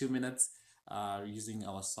left with 2 minutes. Using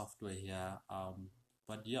our software here.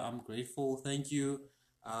 But yeah, I'm grateful. Thank you.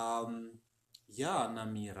 Yeah,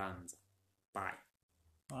 Namiranza. Bye.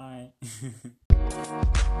 Bye.